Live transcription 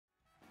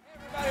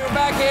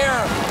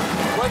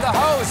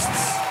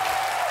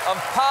of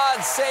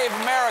Pod Save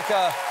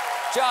America,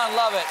 John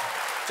Lovett,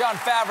 John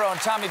Favreau, and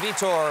Tommy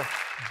Vitor.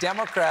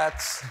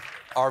 Democrats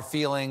are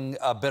feeling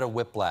a bit of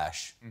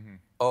whiplash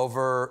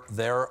over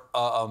their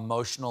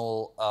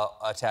emotional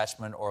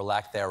attachment or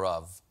lack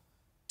thereof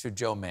to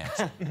Joe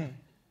Manchin.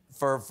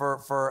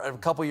 For a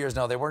couple years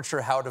now, they weren't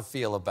sure how to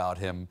feel about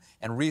him,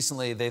 and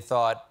recently they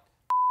thought,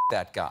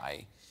 that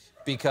guy,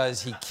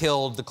 because he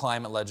killed the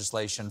climate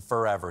legislation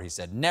forever. He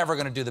said, never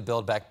gonna do the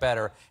Build Back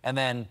Better, and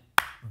then,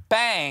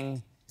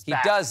 bang, he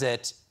does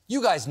it.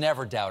 You guys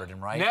never doubted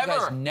him, right? Never. You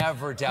guys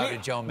never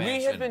doubted Joe Manchin.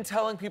 We have been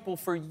telling people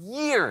for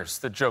years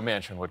that Joe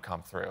Manchin would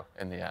come through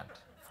in the end.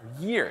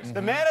 For years.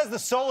 The man has the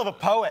soul of a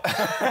poet.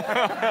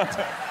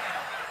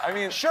 I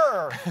mean,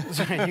 sure.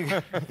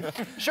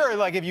 Sure,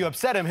 like if you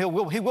upset him,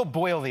 he will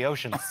boil the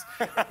oceans.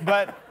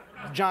 But,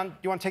 John,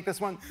 you want to take this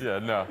one? Yeah,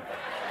 no.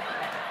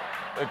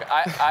 Look,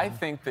 I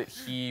think that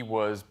he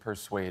was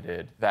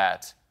persuaded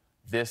that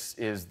this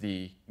is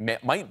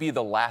might be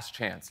the last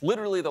chance,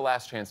 literally the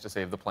last chance to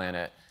save the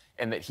planet,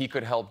 and that he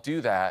could help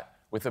do that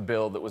with a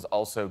bill that was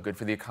also good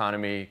for the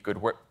economy, good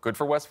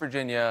for West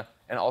Virginia,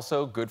 and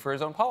also good for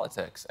his own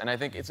politics. And I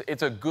think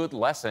it's a good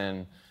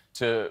lesson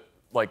to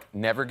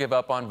never give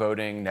up on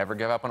voting, never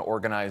give up on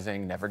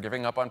organizing, never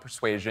giving up on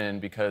persuasion,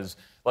 because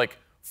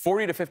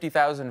 40 to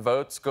 50,000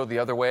 votes go the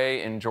other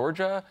way in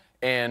Georgia,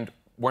 and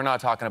we're not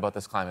talking about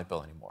this climate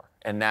bill anymore.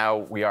 And now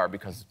we are,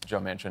 because Joe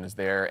Manchin is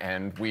there,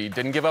 and we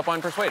didn't give up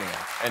on persuading him.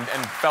 And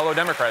fellow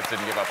Democrats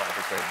didn't give up on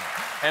persuading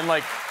him.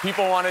 And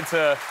people wanted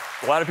to,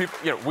 a lot of people,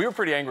 we were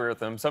pretty angry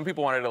with him. Some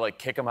people wanted to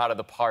kick him out of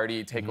the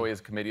party, take away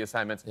his committee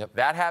assignments. Yep.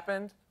 That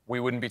happened, we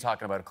wouldn't be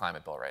talking about a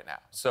climate bill right now.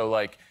 So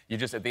you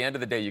just, at the end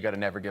of the day, you gotta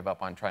never give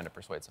up on trying to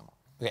persuade someone.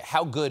 Okay,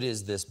 how good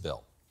is this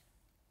bill?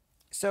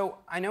 So,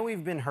 I know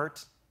we've been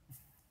hurt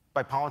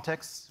by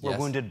politics. We're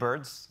wounded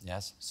birds.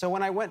 Yes. So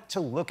when I went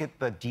to look at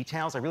the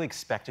details, I really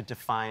expected to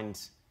find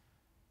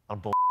a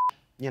bull,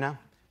 You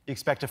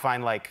expect to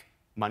find,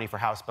 money for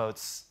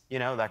houseboats,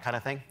 that kind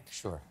of thing.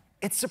 Sure.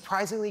 It's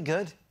surprisingly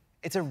good.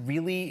 It's a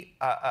really,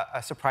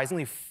 a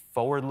surprisingly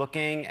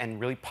forward-looking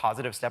and really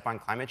positive step on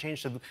climate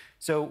change.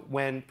 So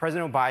when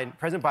President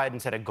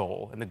Biden set a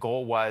goal, and the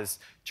goal was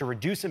to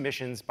reduce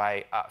emissions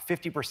by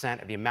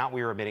 50% of the amount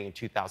we were emitting in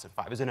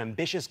 2005. It was an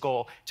ambitious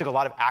goal. It took a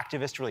lot of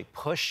activists to really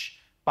push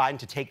Biden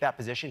to take that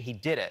position. He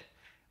did it.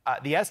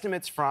 The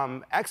estimates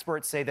from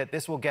experts say that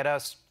this will get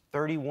us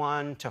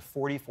 31 to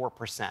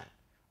 44%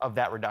 of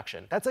that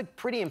reduction. That's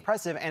pretty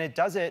impressive, and it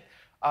does it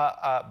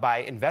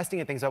by investing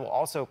in things that will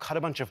also cut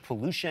a bunch of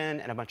pollution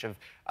and a bunch of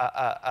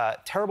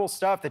terrible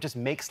stuff that just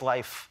makes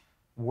life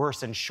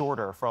worse and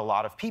shorter for a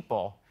lot of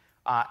people.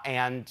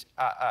 And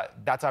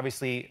that's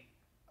obviously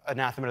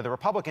anathema to the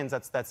Republicans.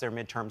 That's their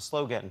midterm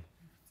slogan.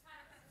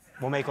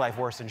 We'll make life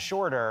worse and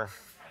shorter.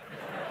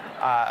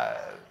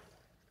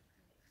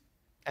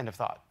 End of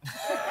thought.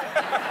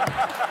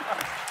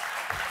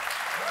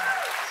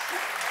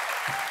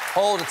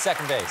 Hold at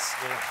second base.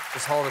 Yeah.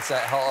 Just hold at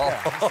second.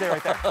 Stay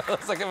right there.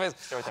 Second base.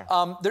 Stay right there.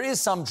 There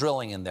is some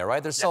drilling in there,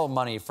 right? There's still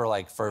money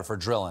for for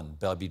drilling,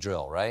 baby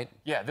drill, right?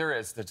 Yeah, there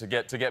is to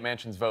get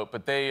Manchin's vote.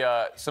 But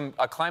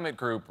a climate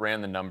group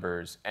ran the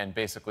numbers, and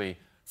basically,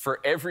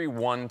 for every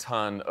 1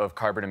 ton of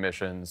carbon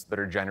emissions that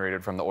are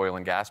generated from the oil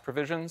and gas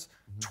provisions,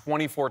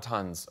 24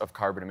 tons of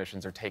carbon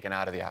emissions are taken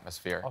out of the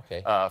atmosphere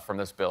from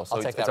this bill. So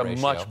it's a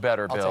much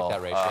better bill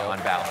on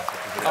balance.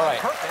 All right.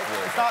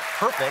 Perfect. It's not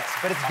perfect,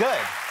 but it's good.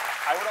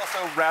 I would also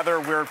rather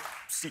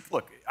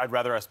I'd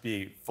rather us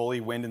be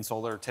fully wind and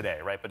solar today,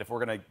 right? But if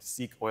we're going to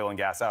seek oil and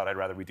gas out, I'd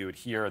rather we do it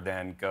here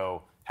than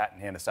go hat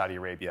in hand to Saudi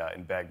Arabia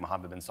and beg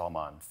Mohammed bin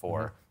Salman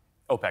for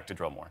OPEC to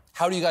drill more.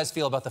 How do you guys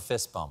feel about the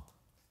fist bump?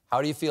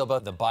 How do you feel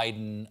about the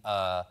Biden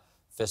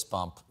fist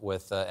bump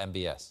with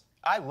MBS?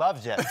 I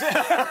loved it.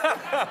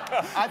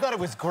 I thought it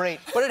was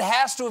great. But it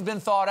has to have been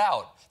thought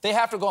out. They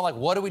have to go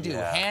what do we do?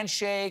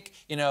 Handshake,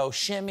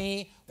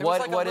 shimmy. There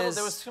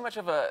was too much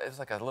of it was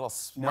a little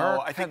smirk.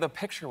 No, I think the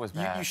picture was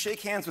bad. You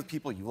shake hands with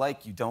people you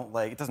like, you don't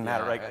like. It doesn't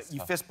matter, right?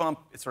 You fist bump,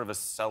 it's sort of a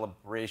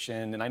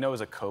celebration. And I know it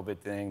was a COVID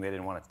thing. They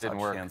didn't want to touch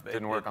hands.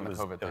 Didn't work on the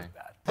COVID thing. It was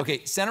bad.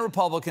 Okay, Senate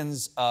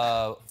Republicans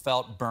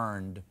felt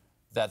burned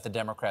that the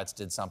Democrats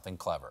did something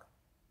clever.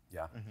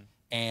 Yeah.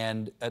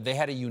 And they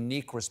had a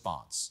unique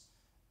response.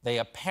 They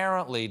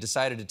apparently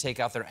decided to take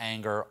out their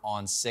anger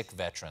on sick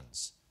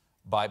veterans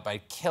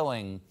by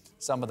killing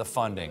some of the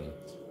funding.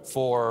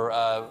 For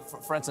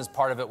instance,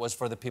 part of it was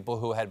for the people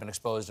who had been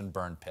exposed in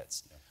burn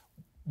pits. Yeah.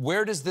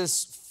 Where does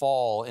this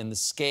fall in the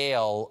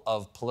scale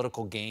of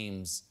political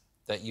games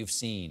that you've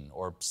seen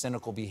or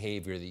cynical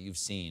behavior that you've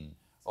seen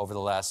over the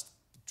last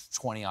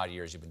 20-odd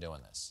years you've been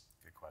doing this?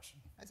 Good question.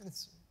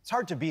 It's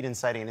hard to beat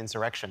inciting an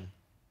insurrection,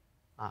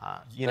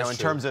 in true.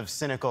 terms of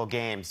cynical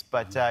games.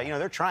 But,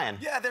 they're trying.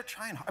 Yeah, they're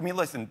trying. I mean,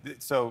 listen,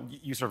 so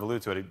you sort of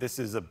alluded to it. This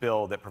is a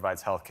bill that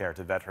provides health care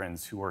to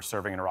veterans who are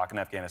serving in Iraq and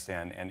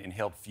Afghanistan and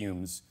inhaled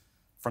fumes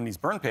from these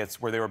burn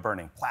pits where they were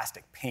burning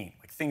plastic, paint,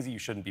 things that you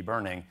shouldn't be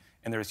burning.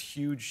 And there's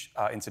huge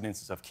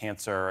incidences of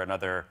cancer and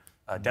other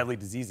deadly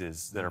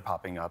diseases that are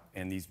popping up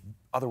in these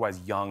otherwise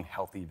young,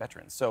 healthy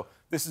veterans. So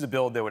this is a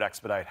bill that would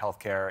expedite health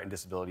care and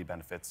disability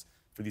benefits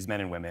for these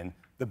men and women.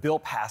 The bill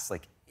passed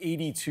like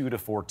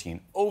 82-14,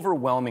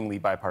 overwhelmingly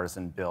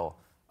bipartisan bill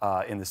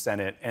in the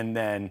Senate. And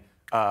then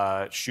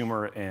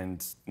Schumer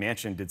and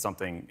Manchin did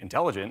something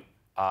intelligent,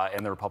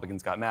 and the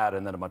Republicans got mad,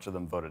 and then a bunch of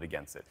them voted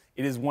against it.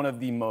 It is one of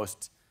the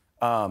most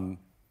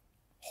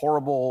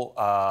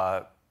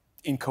horrible,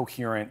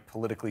 incoherent,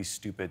 politically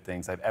stupid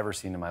things I've ever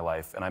seen in my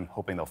life, and I'm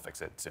hoping they'll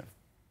fix it soon.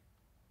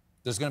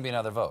 There's going to be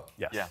another vote.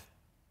 Yes.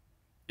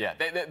 Yeah.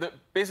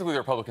 Basically, the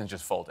Republicans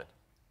just folded.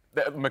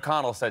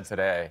 McConnell said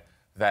today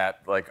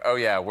that, like, oh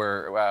yeah,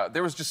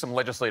 there was just some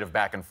legislative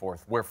back and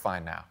forth. We're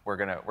fine now. We're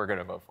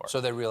gonna vote for it.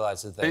 So they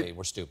realized that they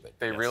were stupid.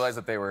 They realized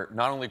that they were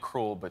not only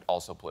cruel but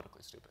also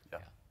politically stupid. Yeah.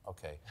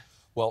 Okay.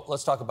 Well,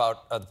 let's talk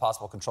about the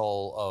possible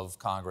control of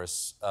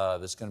Congress.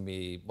 There's going to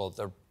be, well,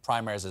 the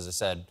primaries, as I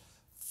said,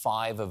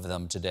 5 of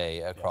them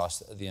today across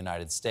the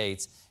United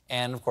States,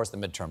 and of course the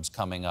midterms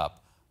coming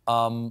up.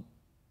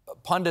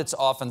 Pundits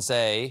often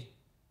say,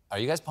 are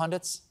you guys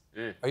pundits?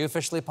 Are you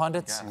officially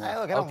pundits? Hey,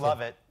 look, I don't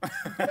love it.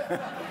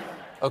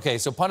 Okay,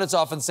 so pundits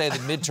often say that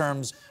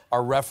midterms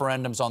are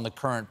referendums on the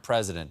current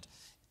president.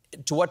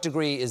 To what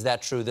degree is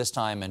that true this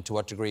time, and to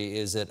what degree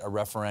is it a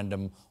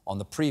referendum on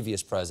the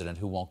previous president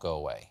who won't go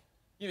away?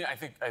 You know, I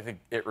think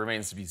it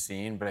remains to be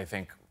seen, but I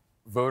think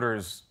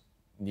voters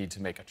need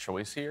to make a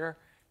choice here,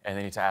 and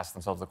they need to ask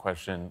themselves the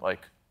question,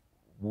 like,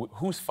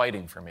 who's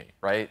fighting for me,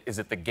 right? Is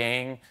it the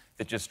gang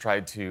that just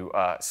tried to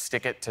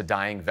stick it to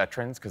dying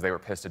veterans because they were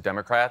pissed at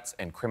Democrats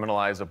and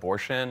criminalize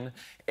abortion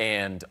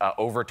and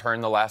overturn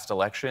the last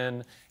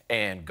election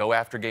and go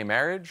after gay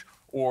marriage?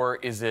 Or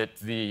is it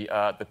the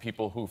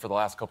people who, for the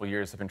last couple of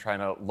years, have been trying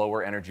to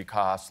lower energy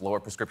costs, lower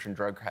prescription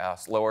drug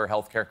costs, lower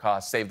healthcare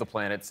costs, save the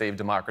planet, save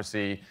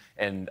democracy,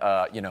 and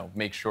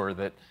make sure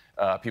that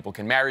people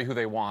can marry who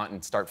they want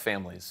and start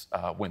families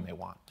when they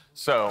want?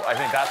 So I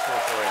think that's the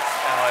choice.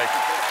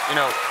 And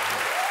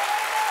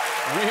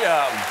we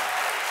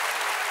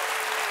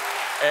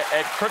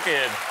at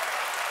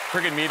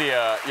Crooked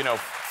Media,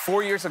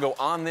 4 years ago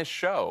on this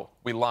show,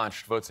 we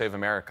launched Vote Save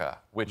America,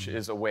 which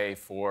is a way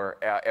for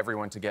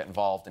everyone to get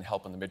involved and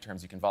help in the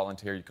midterms. You can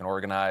volunteer, you can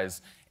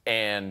organize,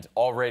 and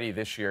already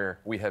this year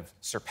we have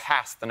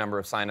surpassed the number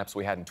of signups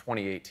we had in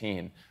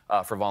 2018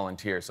 for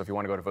volunteers. So if you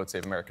want to go to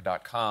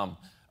votesaveamerica.com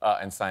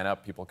and sign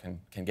up, people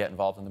can get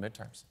involved in the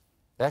midterms.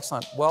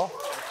 Excellent. Well,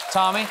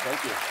 Tommy.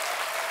 Thank you.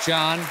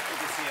 John.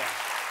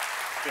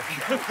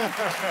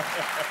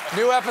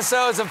 New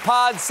episodes of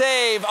Pod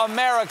Save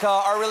America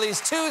are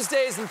released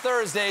Tuesdays and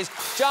Thursdays.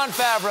 Jon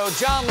Favreau,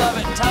 Jon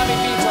Lovett, and Tommy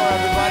Vitor,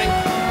 everybody.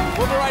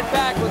 We'll be right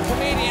back with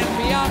comedian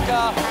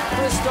Bianca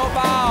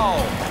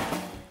Cristobal.